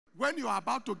When you are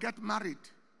about to get married,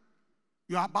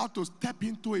 you are about to step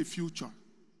into a future.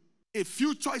 A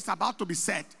future is about to be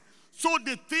set. So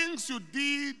the things you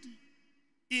did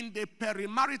in the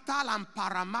perimarital and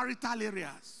paramarital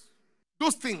areas,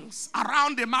 those things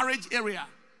around the marriage area,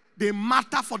 they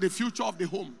matter for the future of the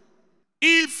home.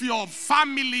 If your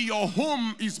family, your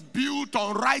home is built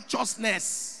on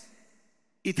righteousness,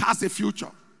 it has a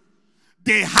future.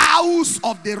 The house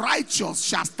of the righteous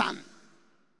shall stand.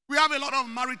 We have a lot of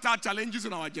marital challenges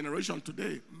in our generation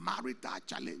today. Marital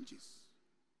challenges.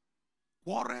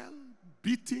 Quarrel,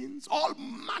 beatings, all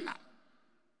manner.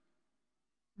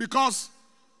 Because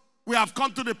we have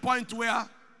come to the point where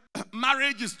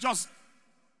marriage is just,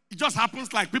 it just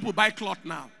happens like people buy cloth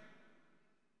now.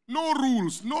 No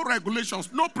rules, no regulations,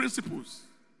 no principles,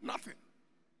 nothing.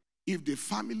 If the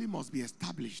family must be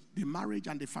established, the marriage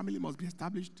and the family must be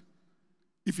established,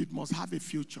 if it must have a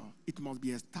future, it must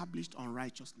be established on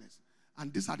righteousness.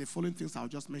 And these are the following things I'll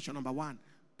just mention. Number one,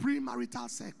 premarital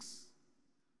sex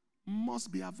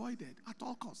must be avoided at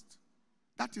all costs.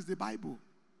 That is the Bible.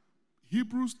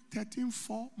 Hebrews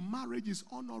 13:4, marriage is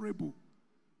honorable.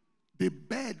 The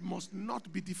bed must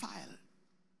not be defiled.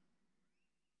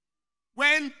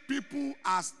 When people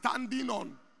are standing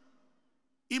on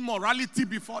immorality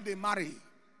before they marry,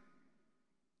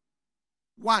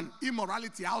 one,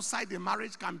 immorality outside the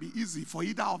marriage can be easy for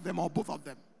either of them or both of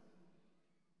them.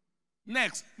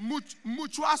 Next,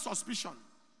 mutual suspicion.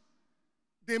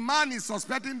 The man is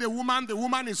suspecting the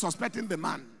woman is suspecting the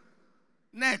man.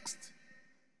 Next,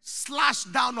 slash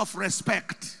down of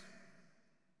respect.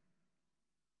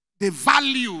 The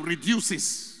value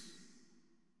reduces.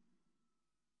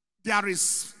 There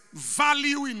is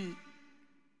value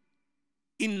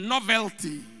in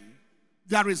novelty.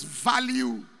 There is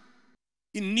value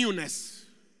in newness.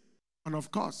 And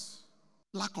of course,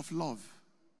 lack of love.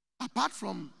 Apart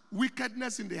from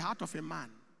wickedness in the heart of a man,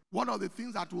 one of the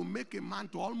things that will make a man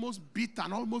to almost beat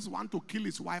and almost want to kill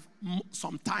his wife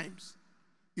sometimes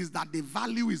is that the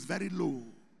value is very low.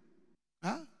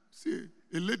 See,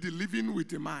 a lady living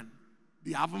with a man,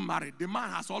 they haven't married. The man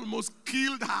has almost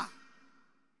killed her.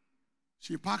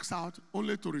 She packs out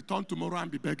only to return tomorrow and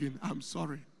be begging, I'm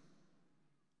sorry.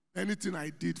 Anything I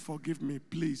did, forgive me,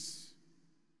 please.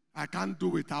 I can't do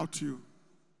without you.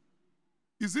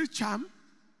 Is it charm?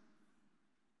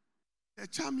 They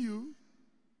charm you.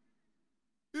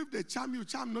 If they charm you,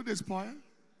 charm no they spoil.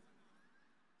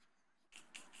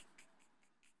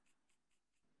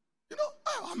 You know,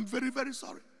 I'm very, very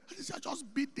sorry. I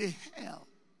just beat the hell.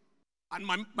 And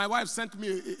my wife sent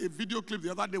me a video clip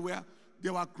the other day where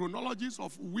there were chronologies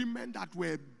of women that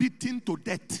were beaten to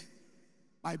death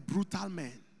by brutal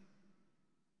men.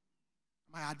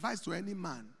 My advice to any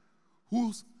man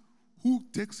who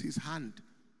takes his hand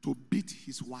to beat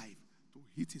his wife, to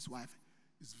hit his wife,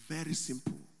 is very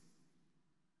simple.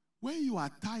 When you are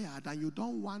tired and you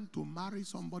don't want to marry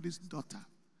somebody's daughter,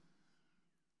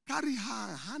 carry her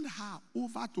and hand her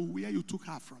over to where you took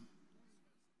her from.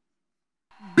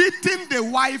 Beating the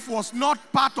wife was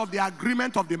not part of the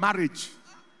agreement of the marriage.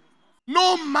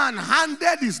 No man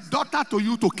handed his daughter to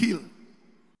you to kill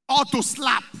or to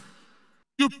slap.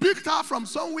 You picked her from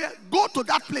somewhere, go to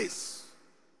that place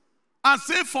and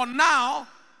say, for now,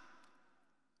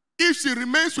 if she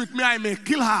remains with me, I may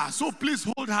kill her, so please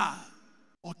hold her.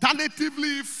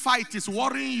 Alternatively, if fight is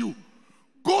worrying you,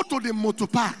 go to the motor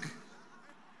park.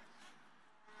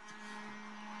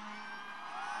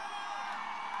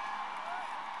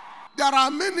 There are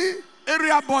many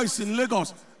area boys in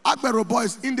Lagos, Agbero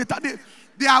boys,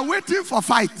 they are waiting for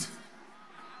fight.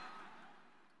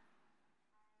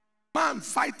 Man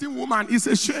fighting woman is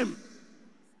a shame.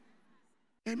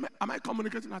 Am I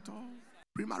communicating at all?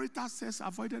 Premarital sex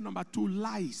avoided. Number two,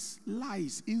 lies,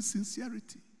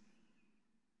 insincerity.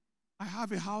 I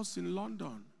have a house in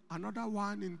London, another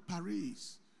one in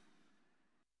Paris.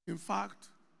 In fact,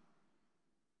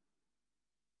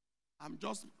 I'm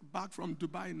just back from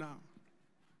Dubai now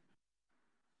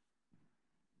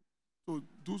to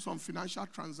do some financial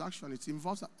transaction. It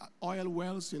involves oil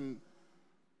wells in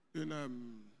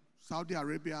Saudi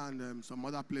Arabia and some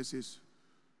other places.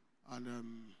 And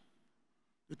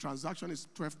the transaction is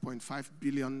 $12.5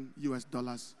 billion US.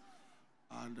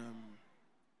 And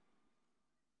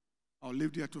I'll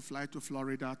leave there to fly to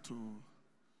Florida to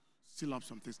seal up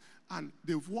some things. And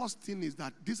the worst thing is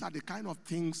that these are the kind of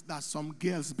things that some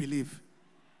girls believe.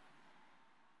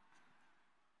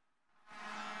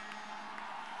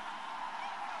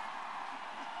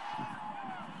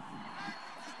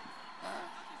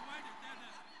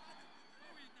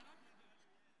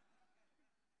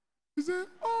 You say,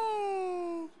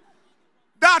 oh,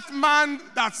 that man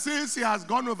that says he has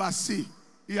gone overseas,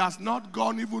 he has not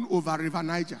gone even over River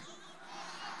Niger.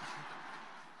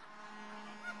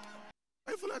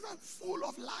 Influencers are full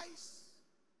of lies.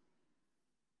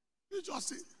 You just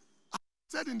see. I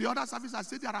said in the other service, I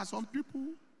said there are some people,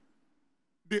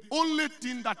 the only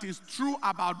thing that is true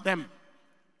about them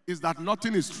is that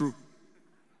nothing is true.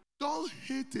 Don't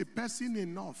hate a person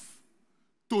enough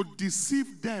to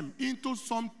deceive them into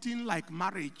something like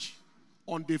marriage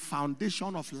on the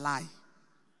foundation of lie.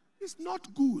 It's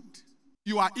not good.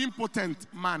 You are impotent,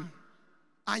 man,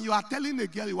 and you are telling a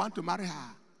girl you want to marry her.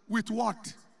 With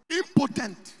what?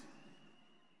 Impotent.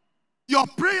 Your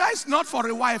prayer is not for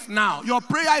a wife now. Your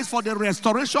prayer is for the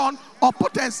restoration of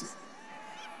potency.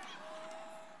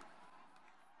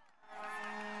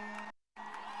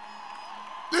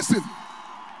 Listen,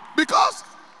 because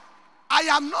I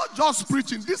am not just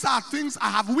preaching. These are things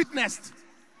I have witnessed.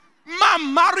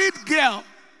 Man married girl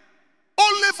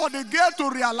only for the girl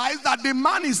to realize that the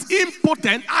man is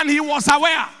impotent, and he was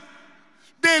aware.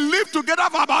 They lived together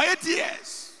for about 8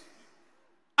 years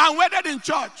and wedded in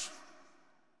church.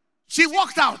 She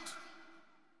walked out.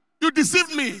 You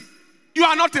deceived me. You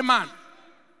are not a man.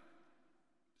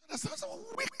 That's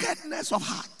wickedness of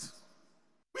heart.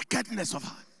 Wickedness of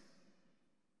heart.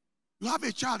 You have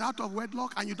a child out of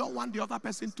wedlock and you don't want the other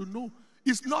person to know.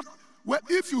 It's not, well,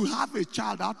 if you have a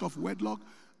child out of wedlock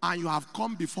and you have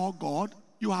come before God,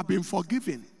 you have been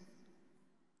forgiven.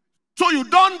 So you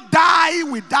don't die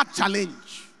with that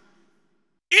challenge.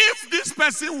 If this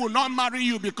person will not marry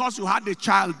you because you had a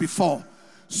child before,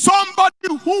 somebody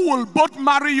who will both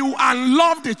marry you and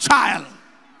love the child.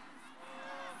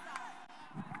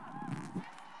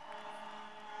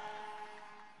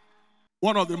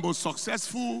 One of the most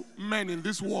successful men in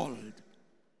this world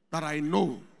that I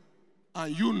know,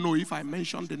 and you know if I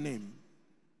mention the name,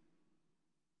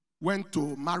 went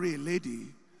to marry a lady,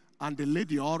 and the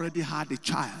lady already had a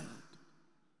child.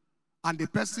 And the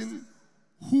person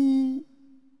who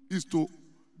is to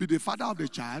be the father of the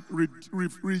child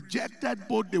rejected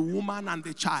both the woman and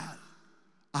the child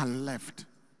and left.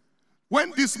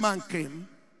 When this man came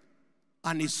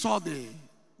and he saw the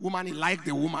woman, he liked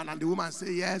the woman, and the woman said,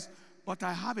 yes, but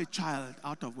I have a child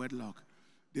out of wedlock.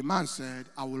 The man said,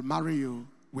 I will marry you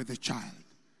with a child.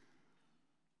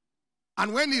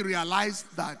 And when he realized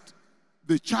that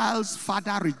the child's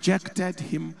father rejected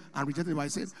him and rejected him, he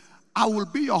said, I will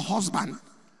be your husband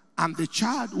and the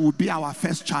child will be our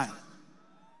first child.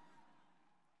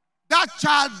 That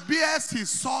child bears his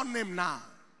surname now.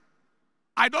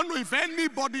 I don't know if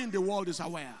anybody in the world is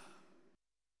aware.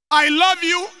 I love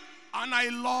you and I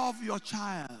love your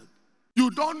child. You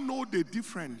don't know the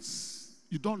difference.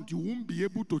 You won't be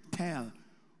able to tell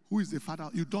who is the father.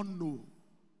 You don't know.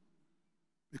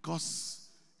 Because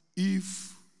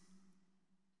if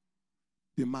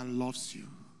the man loves you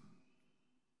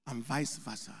and vice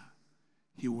versa,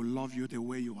 he will love you the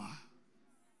way you are,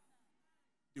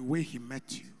 the way he met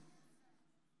you.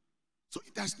 So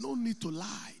there's no need to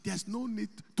lie. There's no need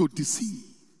to deceive.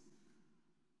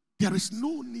 There is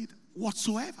no need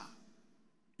whatsoever.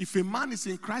 If a man is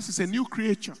in Christ, he's a new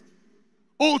creature.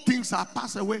 All things are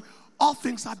passed away. All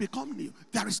things are become new.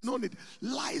 There is no need.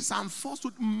 Lies and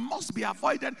falsehood must be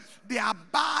avoided. They are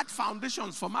bad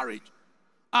foundations for marriage.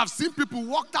 I've seen people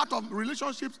walked out of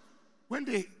relationships when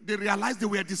they realized they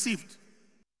were deceived.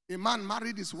 A man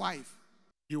married his wife.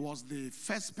 He was the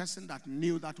first person that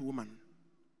knew that woman.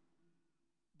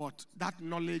 But that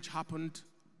knowledge happened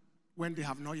when they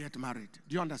have not yet married.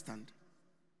 Do you understand?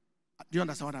 Do you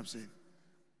understand what I'm saying?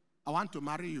 I want to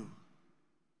marry you.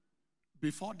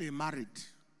 Before they married,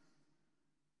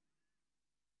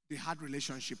 they had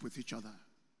relationship with each other.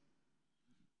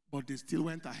 But they still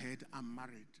went ahead and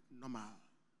married normal.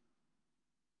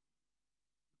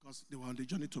 Because they were on the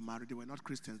journey to marry. They were not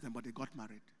Christians then, but they got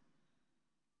married.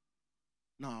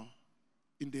 Now,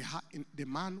 the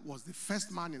man was the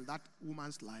first man in that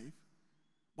woman's life,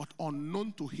 but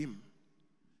unknown to him,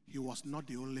 he was not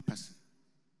the only person.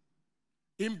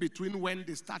 In between when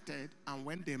they started and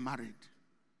when they married,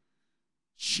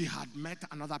 she had met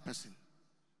another person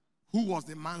who was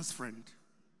the man's friend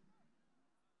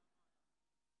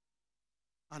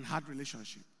and had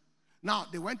relationship. Now,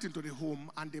 they went into the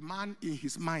home, and the man in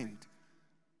his mind,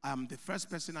 I am the first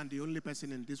person and the only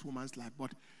person in this woman's life,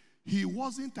 but he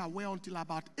wasn't aware until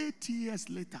about 8 years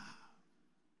later.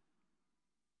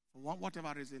 For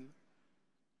whatever reason.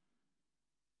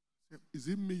 Is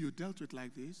it me you dealt with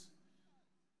like this?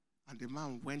 And the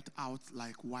man went out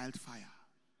like wildfire,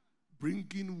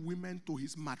 bringing women to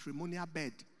his matrimonial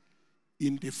bed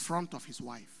in the front of his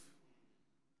wife.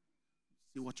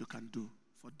 See what you can do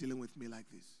for dealing with me like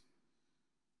this.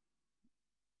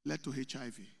 Led to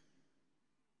HIV.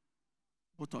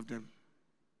 Both of them.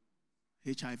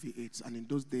 HIV, AIDS. And in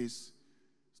those days,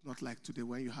 it's not like today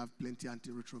when you have plenty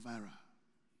antiretroviral.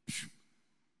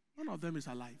 None of them is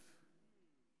alive.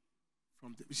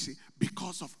 You see,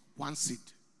 because of one seed.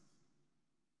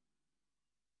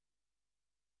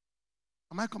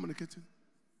 Am I communicating?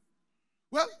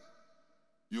 Well,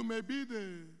 you may be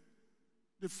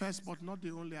the first, but not the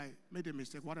only. I made a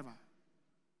mistake, whatever.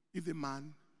 If the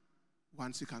man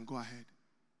wants, he can go ahead.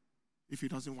 If he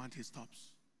doesn't want, he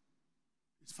stops.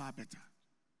 It's far better.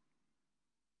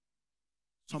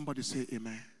 Somebody say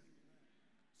amen.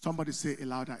 Somebody say a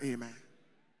louder amen.